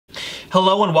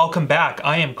Hello and welcome back.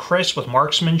 I am Chris with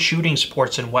Marksman Shooting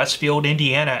Sports in Westfield,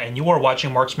 Indiana, and you are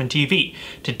watching Marksman TV.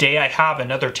 Today I have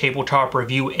another tabletop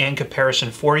review and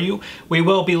comparison for you. We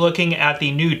will be looking at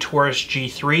the new Taurus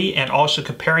G3 and also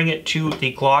comparing it to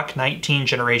the Glock 19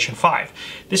 Generation 5.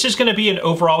 This is going to be an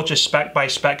overall just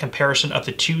spec-by-spec comparison of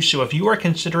the two, so if you are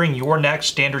considering your next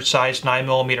standard size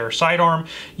 9mm sidearm,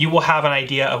 you will have an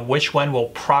idea of which one will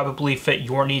probably fit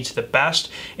your needs the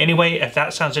best. Anyway, if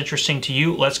that sounds interesting to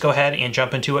you, let's go ahead and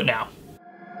jump into it now.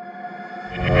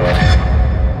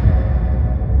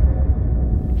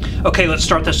 Okay, let's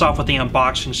start this off with the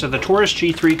unboxing. So the Taurus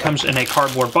G3 comes in a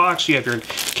cardboard box. You have your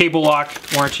cable lock,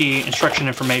 warranty, instruction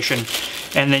information,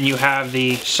 and then you have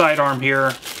the sidearm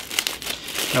here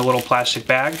in a little plastic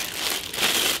bag.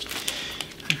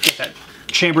 Get that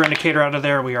chamber indicator out of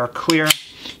there. We are clear.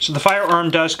 So the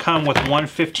firearm does come with one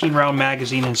 15-round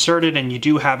magazine inserted, and you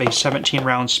do have a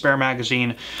 17-round spare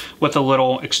magazine with a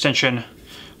little extension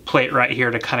plate right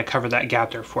here to kind of cover that gap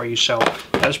there for you. So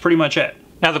that's pretty much it.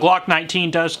 Now the Glock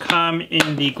 19 does come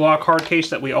in the Glock hard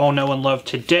case that we all know and love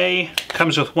today.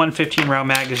 Comes with one 15-round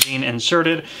magazine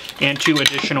inserted and two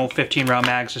additional 15-round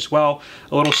mags as well.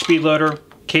 A little speed loader,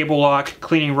 cable lock,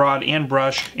 cleaning rod and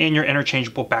brush, and your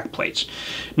interchangeable back plates.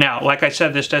 Now, like I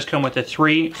said, this does come with the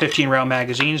three 15-round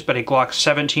magazines, but a Glock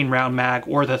 17-round mag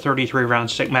or the 33-round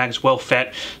stick mags will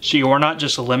fit, so you are not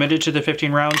just limited to the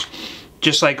 15 rounds.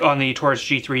 Just like on the Taurus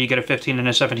G3, you get a 15 and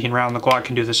a 17 round, the Glock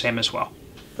can do the same as well.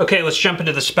 Okay, let's jump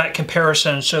into the spec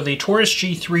comparison. So the Taurus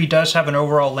G3 does have an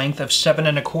overall length of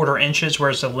 7¼ inches,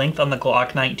 whereas the length on the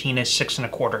Glock 19 is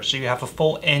 6¼ So you have a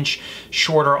full inch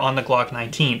shorter on the Glock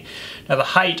 19. Now the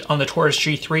height on the Taurus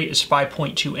G3 is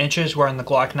 5.2 inches, where on the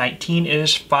Glock 19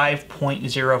 is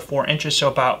 5.04 inches, so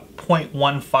about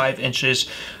 0.15 inches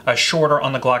shorter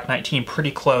on the Glock 19,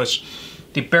 pretty close.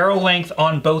 The barrel length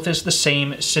on both is the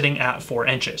same, sitting at 4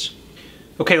 inches.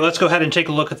 Okay, let's go ahead and take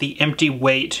a look at the empty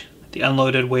weight, the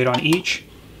unloaded weight on each.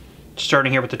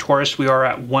 Starting here with the Taurus, we are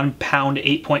at 1 pound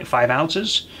 8.5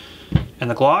 ounces, and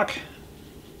the Glock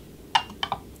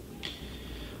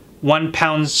 1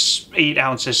 pound 8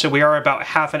 ounces. So we are about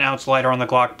 ½ an ounce lighter on the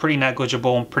Glock, pretty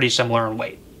negligible and pretty similar in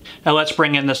weight. Now let's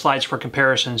bring in the slides for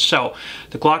comparison. So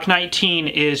the Glock 19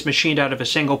 is machined out of a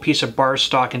single piece of bar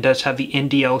stock and does have the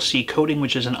NDLC coating,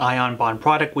 which is an ion bond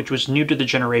product, which was new to the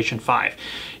Generation 5.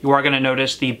 You are going to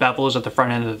notice the bevels at the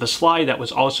front end of the slide. That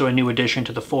was also a new addition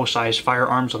to the full-size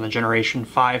firearms on the Generation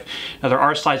 5. Now there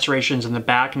are slide serrations in the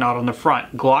back, not on the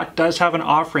front. Glock does have an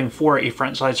offering for a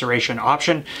front slide serration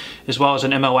option, as well as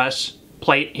an MOS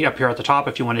plate up here at the top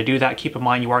if you want to do that. Keep in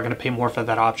mind you are going to pay more for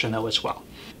that option though as well.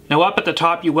 Now up at the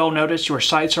top, you will notice your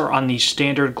sights are on the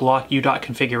standard Glock UDOT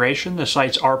configuration. The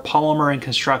sights are polymer in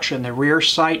construction. The rear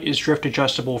sight is drift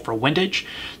adjustable for windage.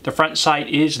 The front sight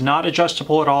is not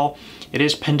adjustable at all. It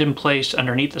is pinned in place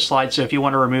underneath the slide, so if you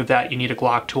want to remove that, you need a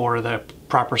Glock tool or the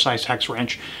proper size hex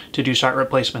wrench to do sight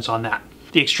replacements on that.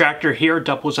 The extractor here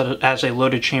doubles as a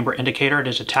loaded chamber indicator. It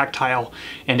is a tactile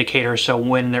indicator, so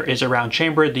when there is a round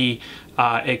chamber, the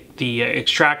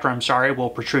extractor, will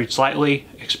protrude slightly,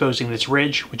 exposing this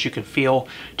ridge, which you can feel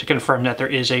to confirm that there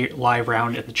is a live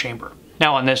round in the chamber.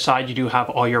 Now on this side, you do have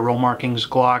all your roll markings,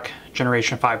 Glock,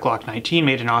 Generation 5 Glock 19,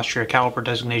 made in Austria caliber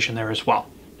designation there as well.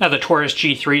 Now the Taurus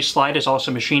G3 slide is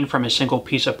also machined from a single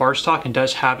piece of bar stock and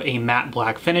does have a matte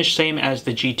black finish, same as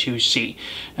the G2C.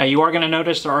 Now you are going to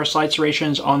notice there are slide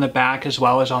serrations on the back as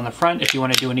well as on the front. If you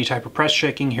want to do any type of press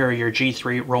checking, here are your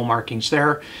G3 roll markings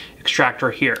there,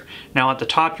 extractor here. Now at the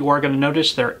top, you are going to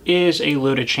notice there is a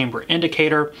loaded chamber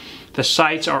indicator. The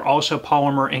sights are also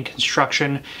polymer in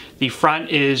construction. The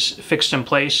front is fixed in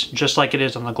place, just like it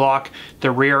is on the Glock. The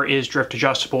rear is drift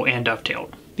adjustable and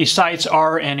dovetailed. The sights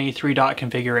are in a 3-dot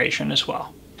configuration as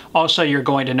well. Also, you're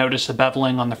going to notice the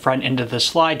beveling on the front end of the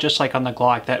slide, just like on the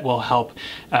Glock. That will help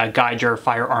guide your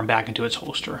firearm back into its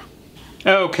holster.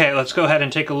 Okay, let's go ahead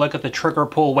and take a look at the trigger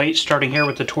pull weight, starting here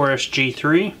with the Taurus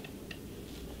G3.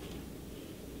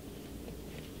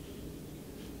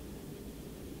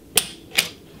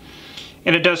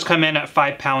 And it does come in at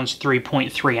 5 pounds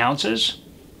 3.3 ounces.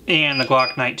 And the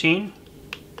Glock 19.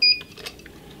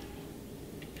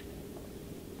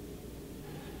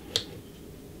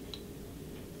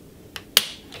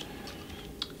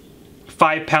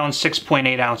 5 pounds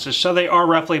 6.8 ounces. So they are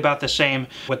roughly about the same,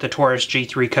 with the Taurus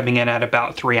G3 coming in at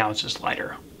about 3 ounces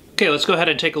lighter. Okay, let's go ahead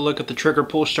and take a look at the trigger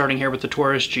pull, starting here with the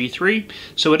Taurus G3.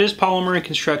 So it is polymer in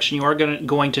construction. You are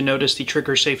going to notice the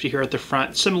trigger safety here at the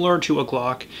front, similar to a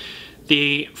Glock.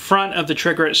 The front of the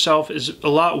trigger itself is a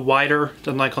lot wider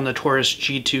than like on the Taurus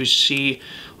G2C,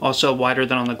 also wider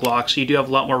than on the Glock, so you do have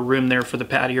a lot more room there for the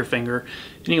pad of your finger.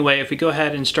 Anyway, if we go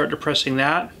ahead and start depressing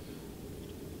that,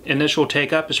 initial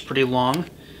take up is pretty long.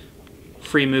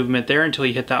 Free movement there until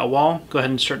you hit that wall. Go ahead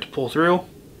and start to pull through.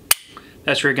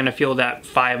 That's where you're going to feel that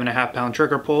 5.5 pound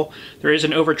trigger pull. There is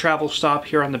an over travel stop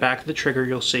here on the back of the trigger,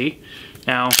 you'll see.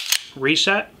 Now,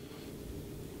 reset.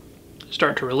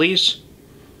 Start to release.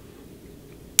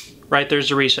 Right there's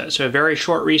the reset. So a very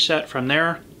short reset from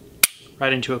there,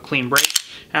 right into a clean brake.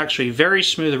 Actually, very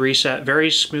smooth reset, very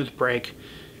smooth brake.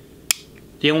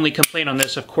 The only complaint on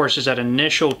this, of course, is that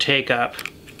initial take up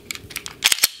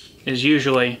is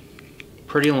usually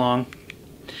pretty long.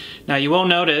 Now you will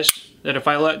notice that if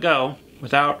I let go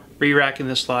without re-racking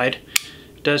the slide,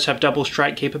 it does have double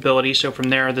strike capability. So from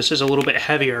there, this is a little bit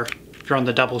heavier. If you're on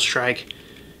the double strike,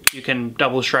 you can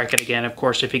double strike it again, of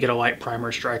course, if you get a light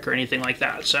primer strike or anything like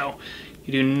that. So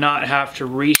you do not have to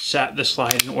reset the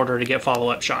slide in order to get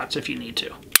follow-up shots if you need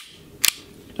to.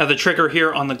 Now the trigger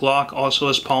here on the Glock also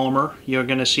is polymer. You're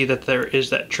going to see that there is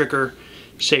that trigger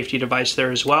safety device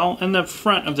there as well, and the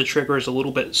front of the trigger is a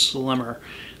little bit slimmer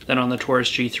than on the Taurus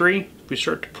G3. If we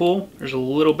start to pull, there's a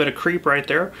little bit of creep right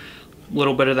there, a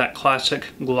little bit of that classic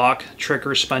Glock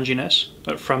trigger sponginess,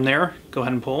 but from there, go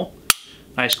ahead and pull.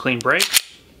 Nice clean brake,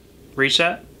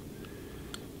 reset,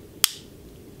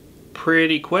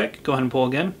 pretty quick. Go ahead and pull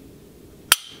again.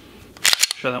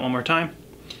 Show that one more time.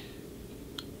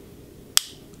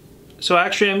 So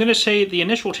actually, I'm going to say the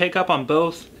initial take up on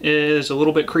both is a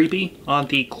little bit creepy. On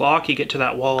the Glock, you get to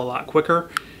that wall a lot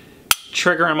quicker.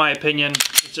 Trigger, in my opinion,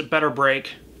 it's a better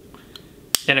brake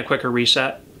and a quicker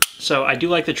reset. So I do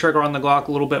like the trigger on the Glock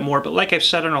a little bit more, but like I've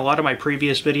said in a lot of my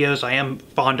previous videos, I am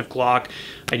fond of Glock.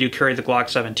 I do carry the Glock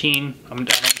 17. I don't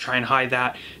try and hide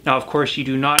that. Now, of course, you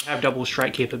do not have double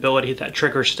strike capability. That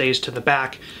trigger stays to the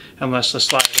back unless the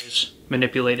slide is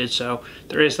manipulated. So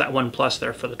there is that one plus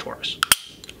there for the Taurus.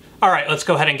 All right, let's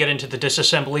go ahead and get into the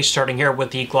disassembly, starting here with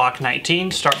the Glock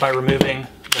 19. Start by removing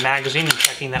the magazine and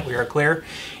checking that we are clear.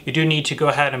 You do need to go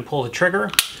ahead and pull the trigger.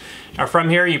 Now from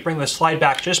here, you bring the slide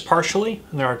back just partially,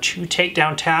 and there are 2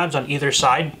 takedown tabs on either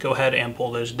side. Go ahead and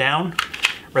pull those down.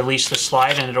 Release the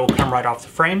slide and it'll come right off the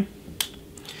frame.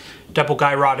 Double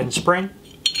guide rod and spring.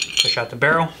 Push out the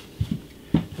barrel,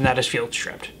 and that is field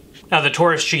stripped. Now the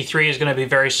Taurus G3 is going to be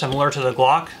very similar to the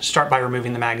Glock. Start by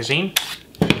removing the magazine.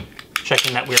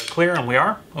 Checking that we are clear, and we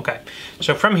are. Okay,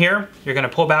 so from here, you're going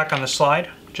to pull back on the slide,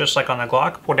 just like on the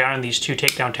Glock. Pull down on these 2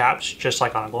 takedown tabs, just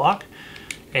like on a Glock,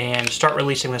 and start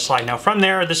releasing the slide. Now from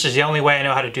there, this is the only way I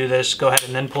know how to do this. Go ahead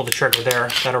and then pull the trigger there.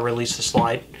 That'll release the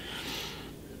slide.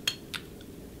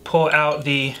 Pull out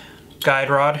the guide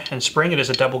rod and spring. It is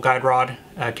a double guide rod,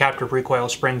 captive recoil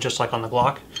spring, just like on the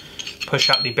Glock. Push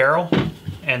out the barrel,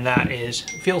 and that is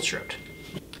field stripped.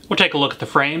 We'll take a look at the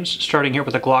frames, starting here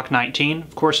with the Glock 19.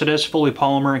 Of course, it is fully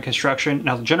polymer in construction.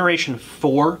 Now, the Generation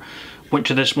 4 went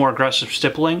to this more aggressive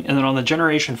stippling, and then on the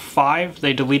Generation 5,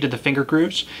 they deleted the finger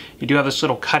grooves. You do have this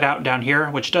little cutout down here,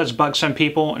 which does bug some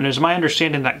people, and it is my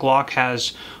understanding that Glock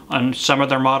has, on some of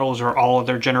their models or all of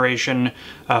their Generation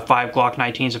 5 Glock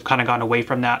 19s have kind of gone away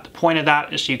from that. The point of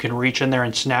that is so you can reach in there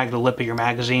and snag the lip of your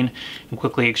magazine and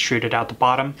quickly extrude it out the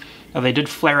bottom. Now, they did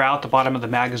flare out the bottom of the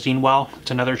magazine well.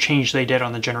 It's another change they did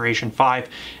on the Generation 5,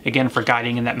 again for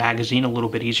guiding in that magazine a little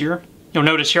bit easier. You'll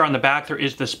notice here on the back there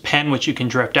is this pen which you can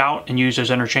drift out and use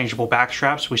as interchangeable back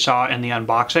straps we saw in the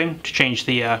unboxing to change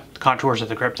the contours of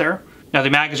the grip there. Now the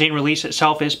magazine release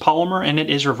itself is polymer and it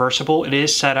is reversible. It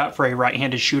is set up for a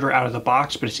right-handed shooter out of the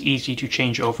box, but it's easy to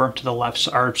change over to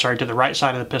the to the right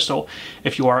side of the pistol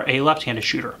if you are a left-handed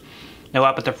shooter. Now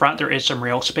up at the front there is some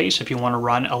rail space if you want to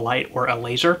run a light or a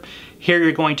laser. Here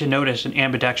you're going to notice an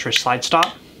ambidextrous slide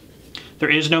stop. There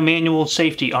is no manual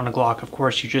safety on a Glock. Of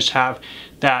course, you just have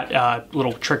that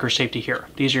little trigger safety here.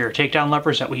 These are your takedown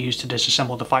levers that we use to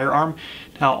disassemble the firearm.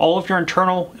 Now, all of your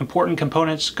internal important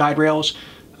components, guide rails,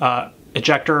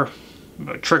 ejector,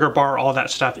 trigger bar, all that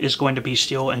stuff is going to be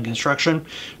steel in construction,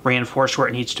 reinforced where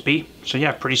it needs to be. So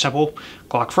yeah, pretty simple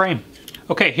Glock frame.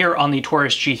 Okay, here on the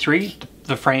Taurus G3,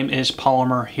 the frame is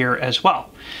polymer here as well.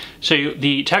 So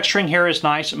the texturing here is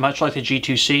nice, much like the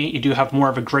G2C. You do have more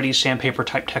of a gritty sandpaper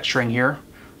type texturing here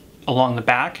along the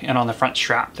back and on the front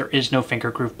strap. There is no finger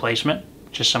groove placement,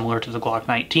 just similar to the Glock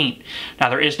 19. Now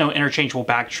there is no interchangeable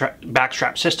back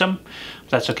strap system.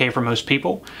 That's okay for most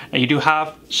people. Now you do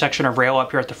have a section of rail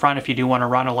up here at the front if you do want to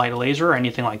run a light laser or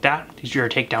anything like that. These are your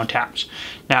takedown tabs.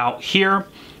 Now here,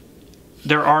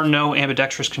 there are no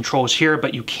ambidextrous controls here,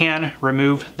 but you can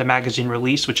remove the magazine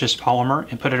release, which is polymer,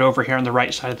 and put it over here on the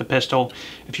right side of the pistol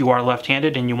if you are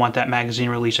left-handed and you want that magazine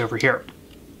release over here.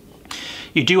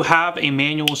 You do have a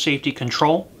manual safety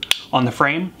control on the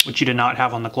frame, which you did not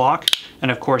have on the Glock.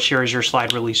 And of course, here is your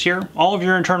slide release here. All of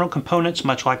your internal components,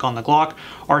 much like on the Glock,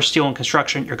 are steel in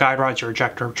construction. Your guide rods, your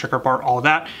ejector, trigger bar, all of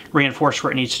that reinforced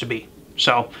where it needs to be.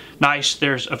 So nice.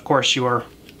 There's of course your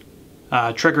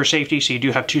trigger safety, so you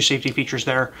do have 2 safety features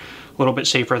there, a little bit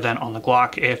safer than on the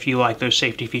Glock if you like those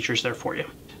safety features there for you.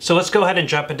 So let's go ahead and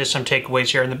jump into some takeaways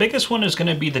here, and the biggest one is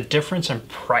going to be the difference in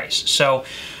price. So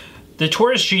the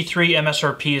Taurus G3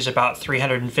 MSRP is about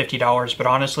 $350, but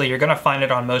honestly, you're going to find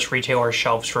it on most retailer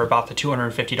shelves for about the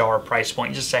 $250 price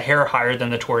point, just a hair higher than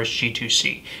the Taurus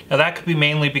G2C. Now that could be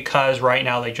mainly because right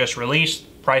now they just released,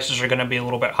 prices are going to be a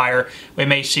little bit higher. We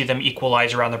may see them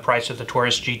equalize around the price of the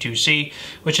Taurus G2C,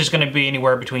 which is going to be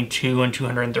anywhere between $200 and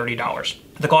 $230.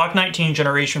 The Glock 19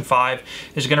 Generation 5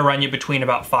 is going to run you between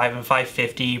about $500 and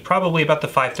 $550, probably about the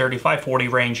 $530,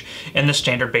 $540 range in the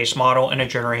standard base model in a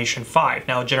Generation 5.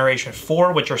 Now, Generation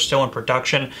 4, which are still in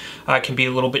production, can be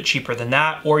a little bit cheaper than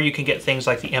that, or you can get things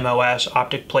like the MOS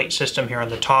optic plate system here on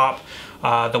the top,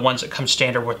 the ones that come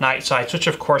standard with night sights, which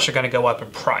of course are going to go up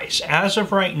in price. As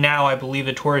of right now, I believe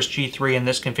the Taurus G3 in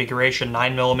this configuration,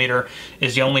 9mm,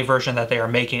 is the only version that they are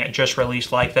making. It just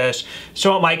released like this,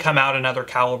 so it might come out in other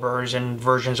calibers and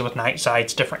versions with night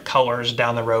sights, different colors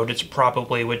down the road. It's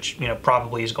probably, which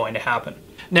probably is going to happen.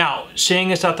 Now,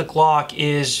 seeing as that the Glock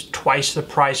is twice the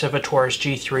price of a Taurus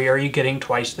G3, are you getting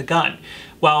twice the gun?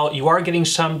 Well, you are getting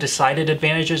some decided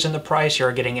advantages in the price. You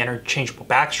are getting interchangeable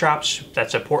back straps.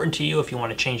 That's important to you if you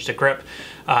want to change the grip.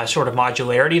 Sort of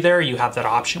modularity there, you have that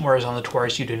option, whereas on the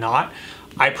Taurus you do not.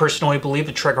 I personally believe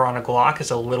the trigger on a Glock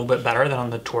is a little bit better than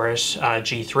on the Taurus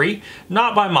G3.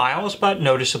 Not by miles, but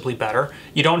noticeably better.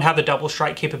 You don't have the double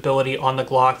strike capability on the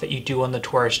Glock that you do on the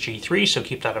Taurus G3, so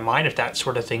keep that in mind if that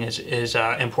sort of thing is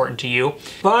important to you.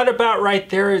 But about right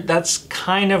there, that's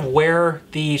kind of where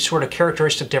the sort of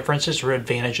characteristic differences or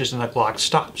advantages in the Glock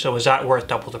stop. So is that worth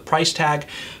double the price tag?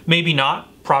 Maybe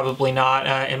not, probably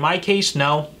not. In my case,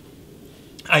 no.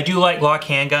 I do like Glock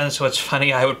handguns, so it's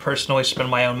funny, I would personally spend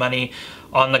my own money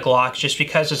on the Glock just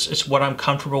because it's what I'm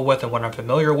comfortable with and what I'm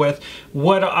familiar with.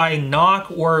 Would I knock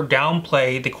or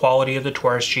downplay the quality of the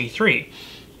Taurus G3?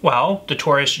 Well, the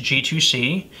Taurus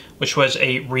G2C, which was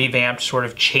a revamped sort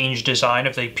of changed design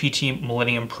of the PT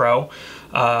Millennium Pro,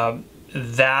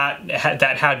 that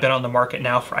had been on the market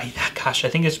now for, gosh, I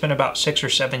think it's been about 6 or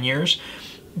 7 years.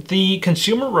 The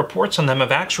consumer reports on them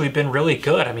have actually been really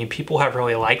good. I mean, people have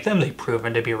really liked them. They've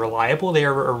proven to be reliable. They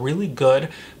are a really good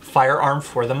firearm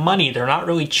for the money. They're not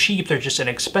really cheap, they're just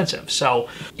inexpensive. So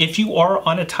if you are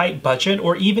on a tight budget,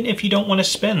 or even if you don't want to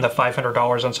spend the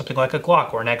 $500 on something like a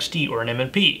Glock or an XD or an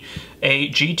M&P, a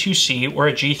G2C or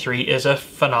a G3 is a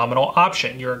phenomenal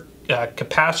option. Your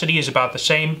capacity is about the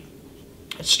same.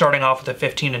 Starting off with a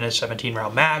 15 and a 17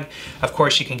 round mag. Of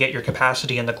course, you can get your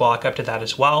capacity in the Glock up to that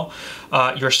as well.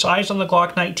 Your size on the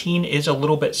Glock 19 is a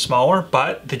little bit smaller,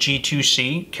 but the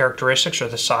G2C characteristics or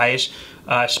the size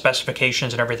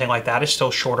specifications and everything like that is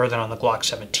still shorter than on the Glock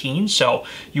 17. So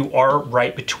you are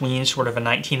right between sort of a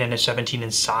 19 and a 17 in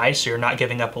size, so you're not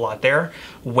giving up a lot there.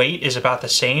 Weight is about the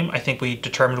same. I think we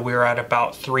determined we were at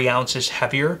about 3 ounces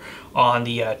heavier on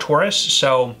the Taurus.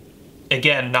 So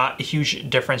again, not a huge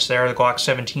difference there. The Glock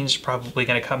 17 is probably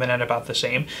going to come in at about the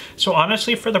same. So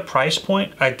honestly, for the price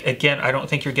point, again, I don't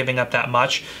think you're giving up that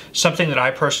much. Something that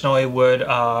I personally would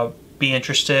be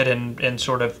interested in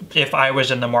sort of, if I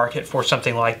was in the market for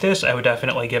something like this, I would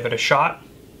definitely give it a shot.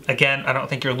 Again, I don't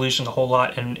think you're losing a whole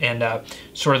lot in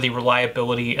sort of the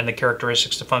reliability and the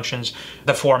characteristics, the functions,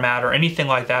 the format, or anything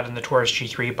like that in the Taurus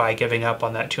G3 by giving up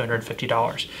on that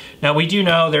 $250. Now, we do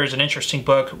know there's an interesting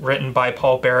book written by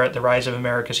Paul Barrett, The Rise of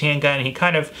America's Handgun.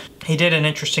 He did an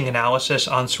interesting analysis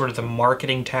on sort of the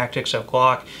marketing tactics of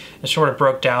Glock and sort of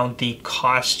broke down the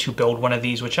cost to build one of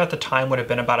these, which at the time would have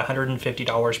been about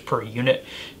 $150 per unit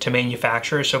to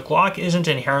manufacture. So Glock isn't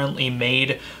inherently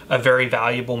made a very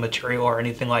valuable material or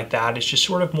anything like that. It's just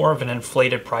sort of more of an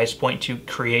inflated price point to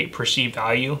create perceived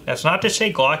value. That's not to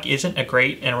say Glock isn't a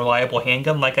great and reliable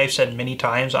handgun. Like I've said many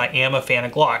times, I am a fan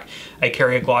of Glock. I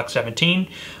carry a Glock 17.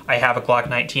 I have a Glock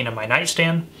 19 in my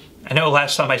nightstand. I know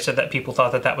last time I said that people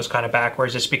thought that that was kind of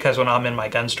backwards. It's because when I'm in my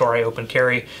gun store, I open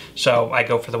carry, so I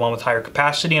go for the one with higher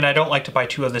capacity, and I don't like to buy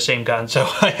 2 of the same gun, so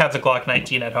I have the Glock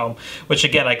 19 at home, which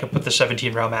again, I could put the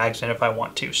 17 round mags in if I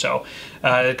want to. So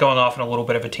going off on a little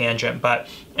bit of a tangent, but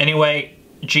anyway,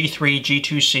 G3,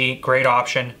 G2C, great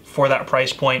option for that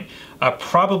price point.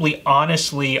 Probably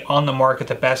honestly on the market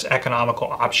the best economical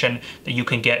option that you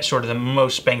can get, sort of the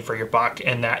most bang for your buck,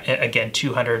 and that again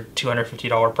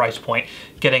 $250 price point,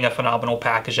 getting a phenomenal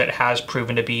package that has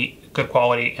proven to be good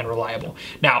quality and reliable.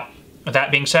 Now, with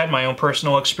that being said, my own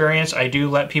personal experience, I do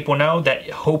let people know that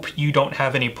hope you don't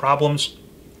have any problems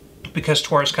because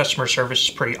Taurus customer service is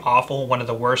pretty awful, one of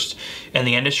the worst in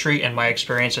the industry in my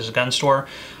experience as a gun store.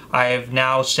 I've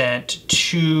now sent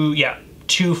two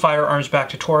firearms back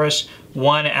to Taurus.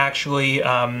 One actually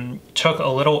took a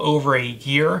little over a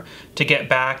year to get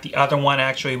back. The other one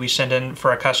actually we sent in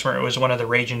for a customer. It was one of the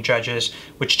Raging Judges,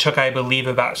 which took, I believe,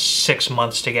 about 6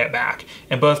 months to get back.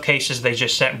 In both cases, they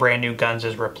just sent brand new guns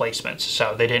as replacements.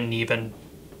 So they didn't even,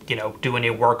 you know, do any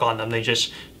work on them. They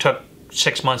just took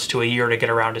 6 months to a year to get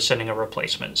around to sending a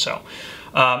replacement. So,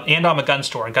 and I'm a gun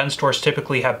store, and gun stores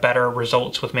typically have better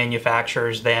results with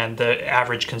manufacturers than the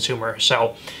average consumer.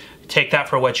 So take that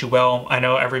for what you will. I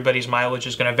know everybody's mileage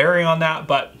is going to vary on that,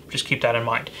 but just keep that in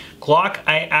mind. Glock,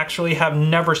 I actually have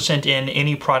never sent in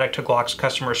any product to Glock's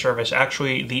customer service.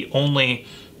 Actually, the only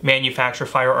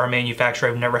firearm manufacturer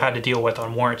I've never had to deal with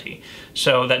on warranty.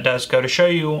 So that does go to show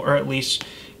you, or at least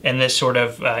in this sort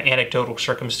of anecdotal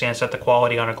circumstance, that the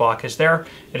quality on a Glock is there.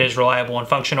 It is reliable and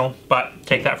functional, but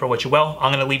take that for what you will.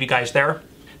 I'm going to leave you guys there.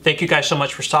 Thank you guys so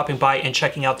much for stopping by and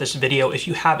checking out this video. If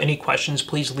you have any questions,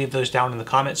 please leave those down in the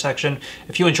comment section.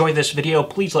 If you enjoyed this video,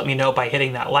 please let me know by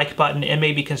hitting that like button and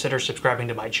maybe consider subscribing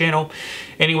to my channel.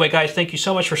 Anyway, guys, thank you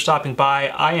so much for stopping by.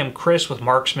 I am Chris with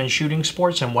Marksman Shooting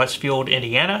Sports in Westfield,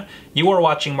 Indiana. You are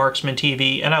watching Marksman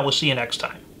TV, and I will see you next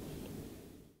time.